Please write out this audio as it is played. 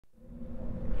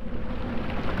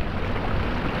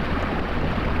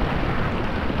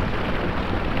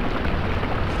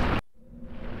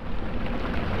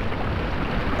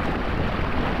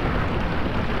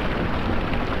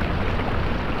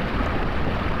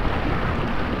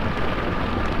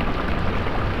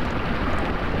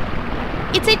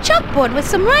It's a chalkboard with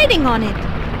some writing on it.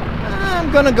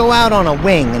 I'm gonna go out on a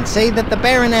wing and say that the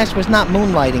Baroness was not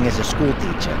moonlighting as a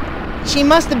schoolteacher. She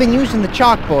must have been using the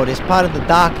chalkboard as part of the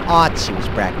dark arts she was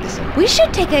practicing. We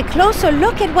should take a closer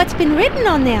look at what's been written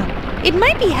on there. It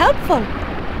might be helpful.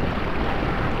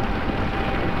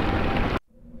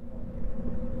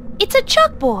 It's a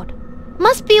chalkboard.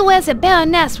 Must be where the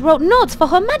Baroness wrote notes for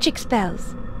her magic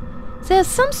spells. There's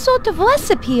some sort of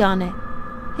recipe on it.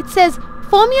 It says,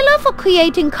 formula for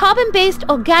creating carbon-based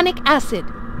organic acid.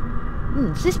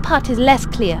 This part is less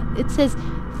clear. It says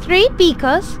 3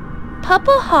 beakers,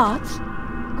 purple hearts,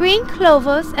 green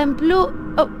clovers, and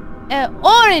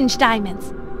orange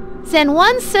diamonds. Then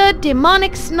 1/3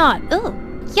 demonic snot. Ugh,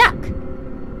 yuck.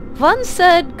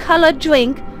 1/3 colored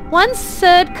drink,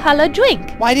 1/3 colored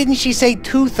drink. Why didn't she say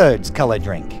 2/3 color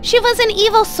drink? She was an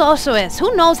evil sorceress.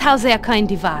 Who knows how their kind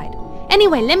divide?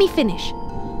 Anyway, let me finish.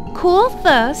 Cool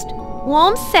first,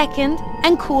 warm second,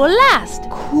 and cool last.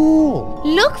 Cool.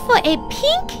 Look for a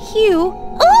pink hue.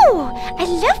 Ooh, I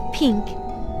love pink.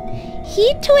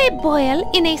 Heat to a boil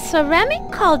in a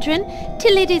ceramic cauldron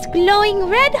till it is glowing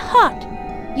red hot.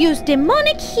 Use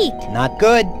demonic heat. Not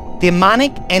good.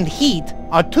 Demonic and heat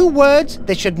are 2 words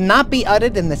that should not be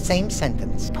uttered in the same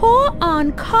sentence. Pour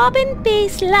on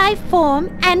carbon-based life form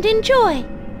and enjoy.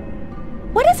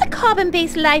 What is a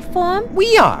carbon-based life form?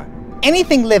 We are.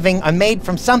 Anything living or made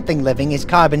from something living is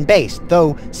carbon-based,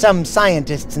 though some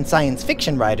scientists and science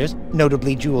fiction writers,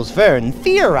 notably Jules Verne,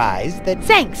 theorize that...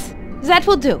 Thanks. That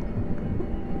will do.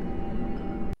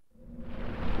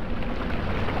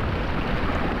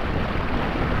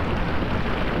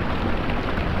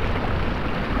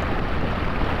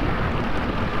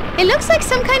 It looks like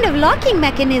some kind of locking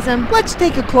mechanism. Let's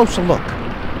take a closer look.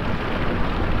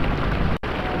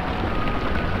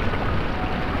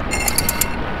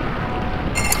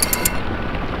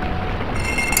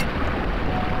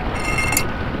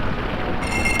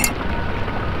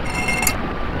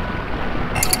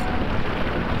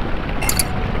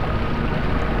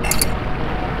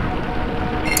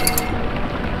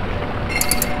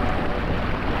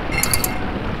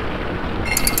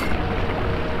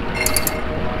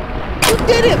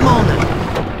 Did it, Mona!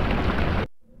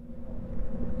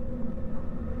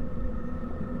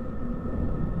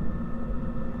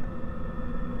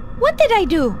 What did I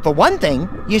do? For one thing,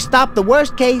 you stopped the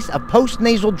worst case of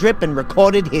post-nasal drip in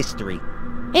recorded history.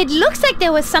 It looks like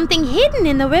there was something hidden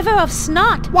in the river of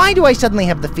snot. Why do I suddenly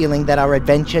have the feeling that our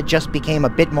adventure just became a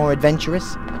bit more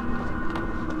adventurous?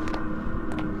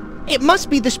 It must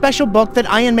be the special book that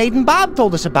Iron Maiden Bob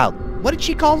told us about. What did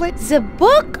she call it? The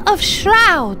Book of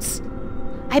Shrouds.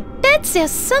 I bet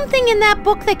there's something in that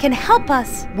book that can help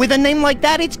us. With a name like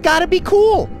that, it's gotta be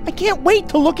cool. I can't wait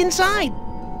to look inside.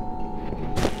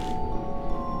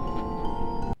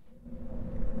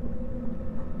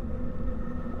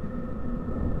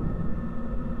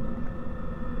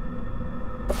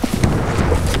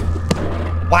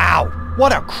 Wow,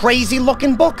 what a crazy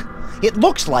looking book. It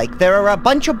looks like there are a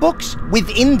bunch of books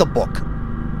within the book.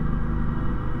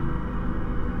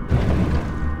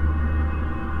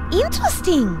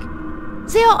 Interesting.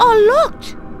 They are all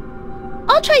locked.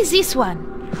 I'll try this one.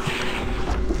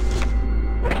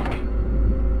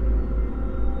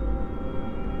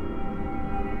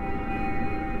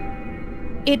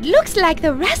 It looks like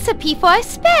the recipe for a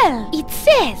spell. It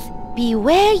says,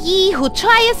 beware ye who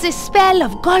trieth the spell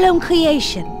of Gollum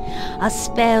creation. A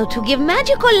spell to give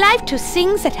magical life to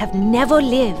things that have never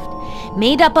lived.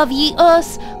 Made up of ye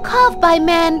earths, carved by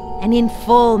man, and in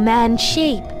full man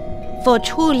shape. For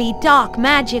truly dark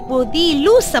magic will thee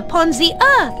loose upon the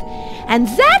earth, and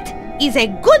that is a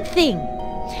good thing.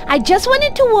 I just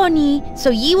wanted to warn ye,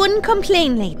 so ye wouldn't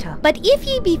complain later. But if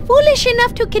ye be foolish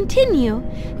enough to continue,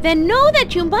 then know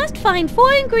that you must find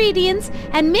 4 ingredients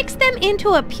and mix them into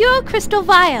a pure crystal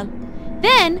vial.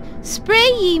 Then spray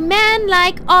ye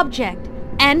man-like object,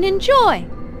 and enjoy.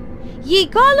 Ye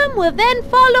Gollum will then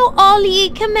follow all ye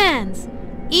commands,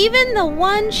 even the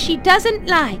one she doesn't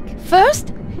like.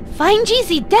 First, find ye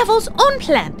the devil's own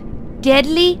plant,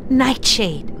 deadly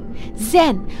nightshade.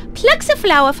 Then, pluck the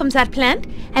flower from that plant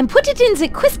and put it in the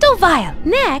crystal vial.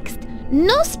 Next,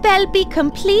 no spell be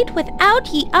complete without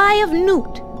ye eye of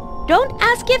newt. Don't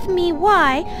ask if me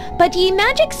why, but ye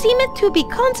magic seemeth to be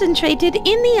concentrated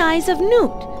in the eyes of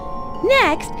newt.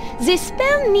 Next, the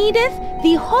spell needeth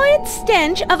the horrid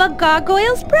stench of a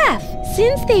gargoyle's breath.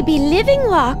 Since they be living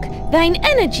rock, thine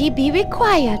energy be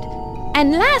required.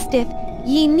 And lasteth,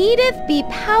 ye needeth be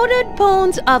powdered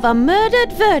bones of a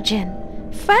murdered virgin,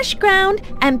 fresh ground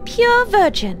and pure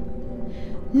virgin.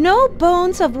 No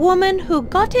bones of woman who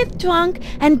gotteth drunk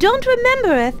and don't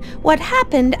remembereth what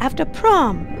happened after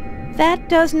prom. That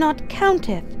does not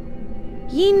counteth.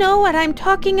 Ye know what I'm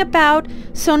talking about,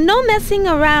 so no messing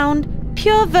around,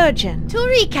 pure virgin. To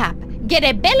recap, get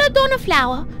a belladonna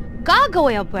flower,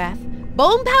 gargoyle breath,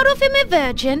 bone powder from a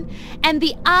virgin, and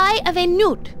the eye of a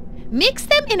newt. Mix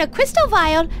them in a crystal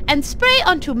vial and spray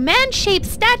onto man-shaped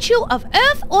statue of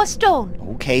earth or stone.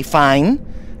 Okay, fine.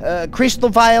 Crystal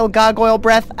vial, gargoyle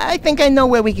breath, I think I know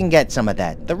where we can get some of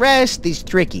that. The rest is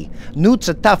tricky. Newts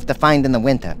are tough to find in the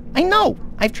winter. I know,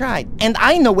 I've tried. And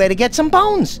I know where to get some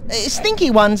bones.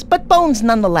 Stinky ones, but bones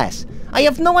nonetheless. I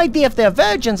have no idea if they're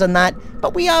virgins or not,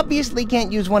 but we obviously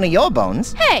can't use one of your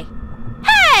bones. Hey!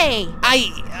 Hey!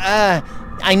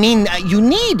 I mean, you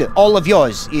need all of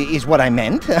yours, is what I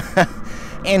meant.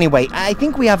 Anyway, I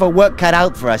think we have our work cut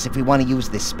out for us if we want to use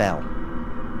this spell.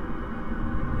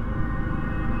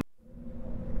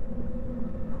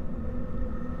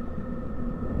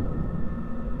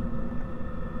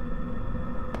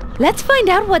 Let's find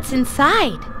out what's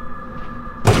inside.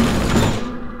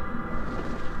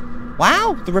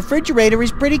 Wow, the refrigerator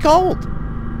is pretty cold.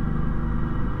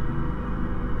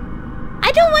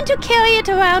 I don't want to carry it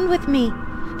around with me,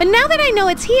 but now that I know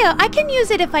it's here, I can use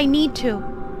it if I need to.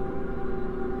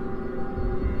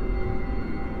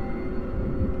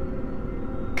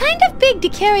 Kind of big to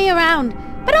carry around,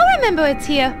 but I'll remember it's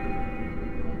here.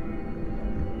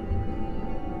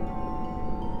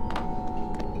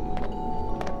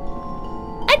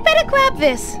 I'd better grab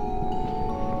this.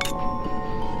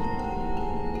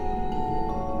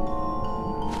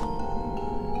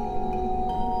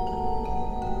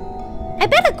 I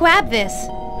better grab this.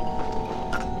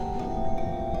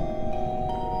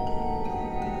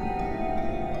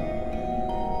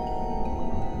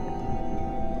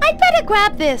 I'd better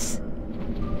grab this.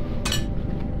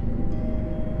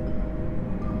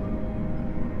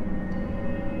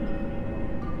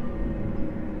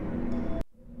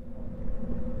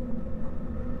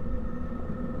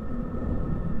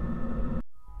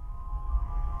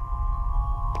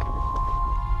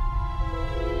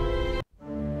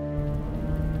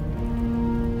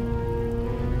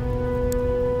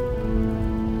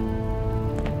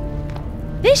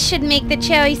 This should make the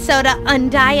cherry soda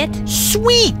undiet.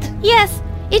 Sweet! Yes,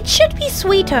 it should be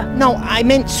sweeter. No, I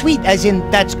meant sweet as in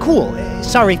that's cool.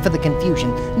 Sorry for the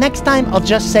confusion. Next time I'll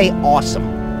just say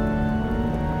awesome.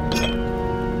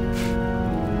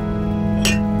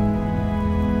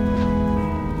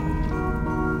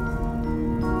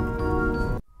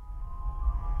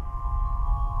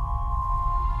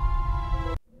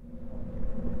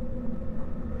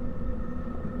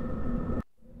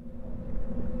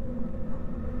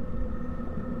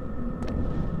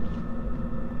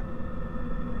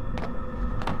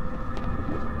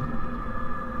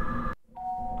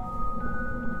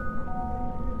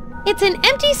 It's an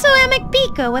empty ceramic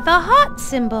beaker with a heart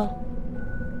symbol.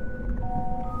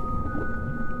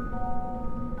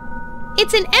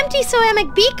 It's an empty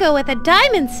ceramic beaker with a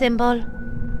diamond symbol.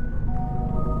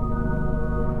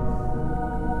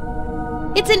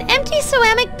 It's an empty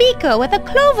ceramic beaker with a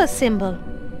clover symbol.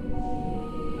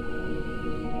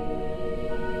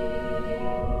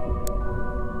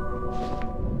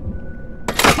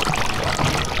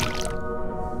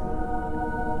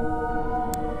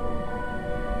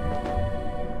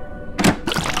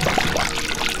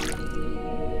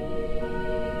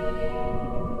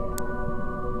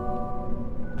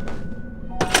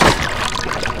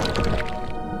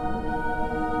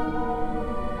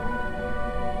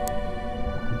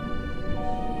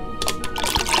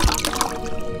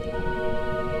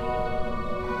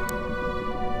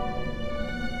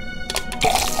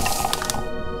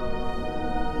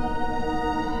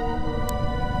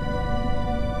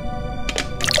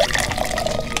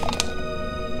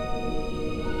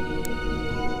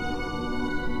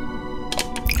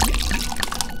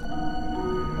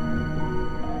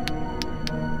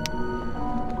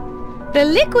 The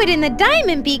liquid in the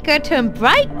diamond beaker turned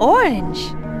bright orange.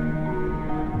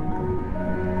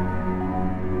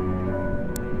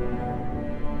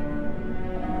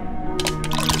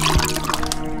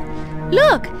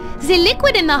 Look, the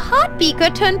liquid in the heart beaker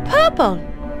turned purple.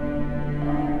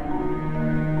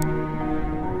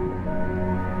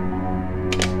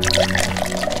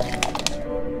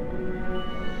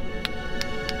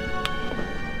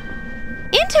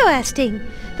 Interesting.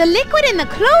 The liquid in the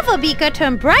clover beaker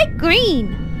turned bright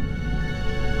green.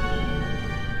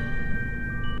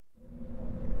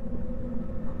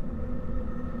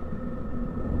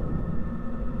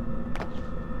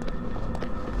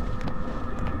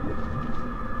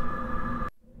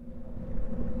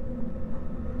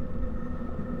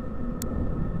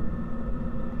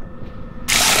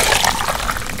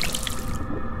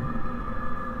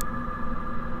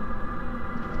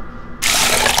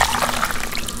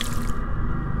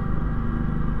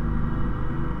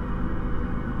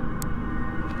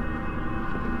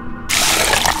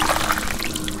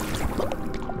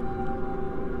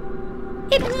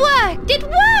 It worked! It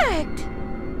worked!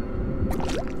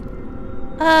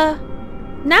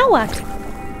 Now what?